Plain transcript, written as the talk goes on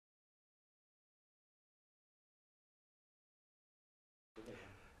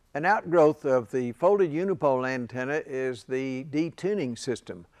An outgrowth of the folded unipole antenna is the detuning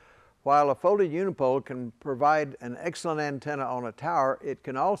system. While a folded unipole can provide an excellent antenna on a tower, it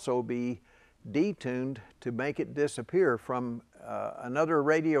can also be detuned to make it disappear from another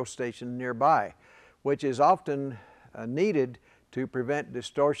radio station nearby, which is often needed to prevent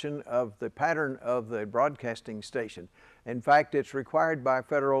distortion of the pattern of the broadcasting station. In fact, it's required by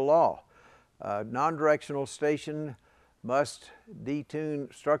federal law. A non-directional station must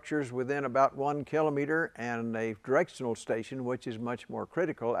detune structures within about 1 kilometer, and a directional station, which is much more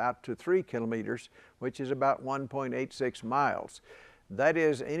critical, out to 3 kilometers, which is about 1.86 miles. That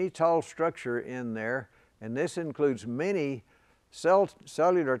is, any tall structure in there, and this includes many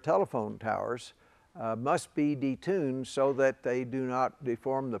cellular telephone towers, must be detuned so that they do not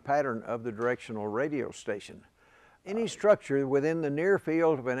deform the pattern of the directional radio station. Any structure within the near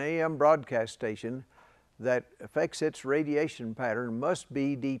field of an AM broadcast station that affects its radiation pattern must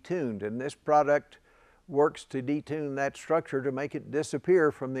be detuned, and this product works to detune that structure to make it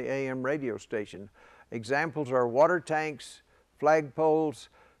disappear from the AM radio station. Examples are water tanks, flagpoles,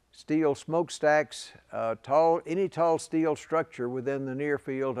 steel smokestacks, any tall steel structure within the near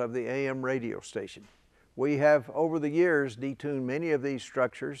field of the AM radio station. We have over the years detuned many of these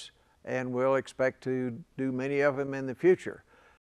structures, and we'll expect to do many of them in the future.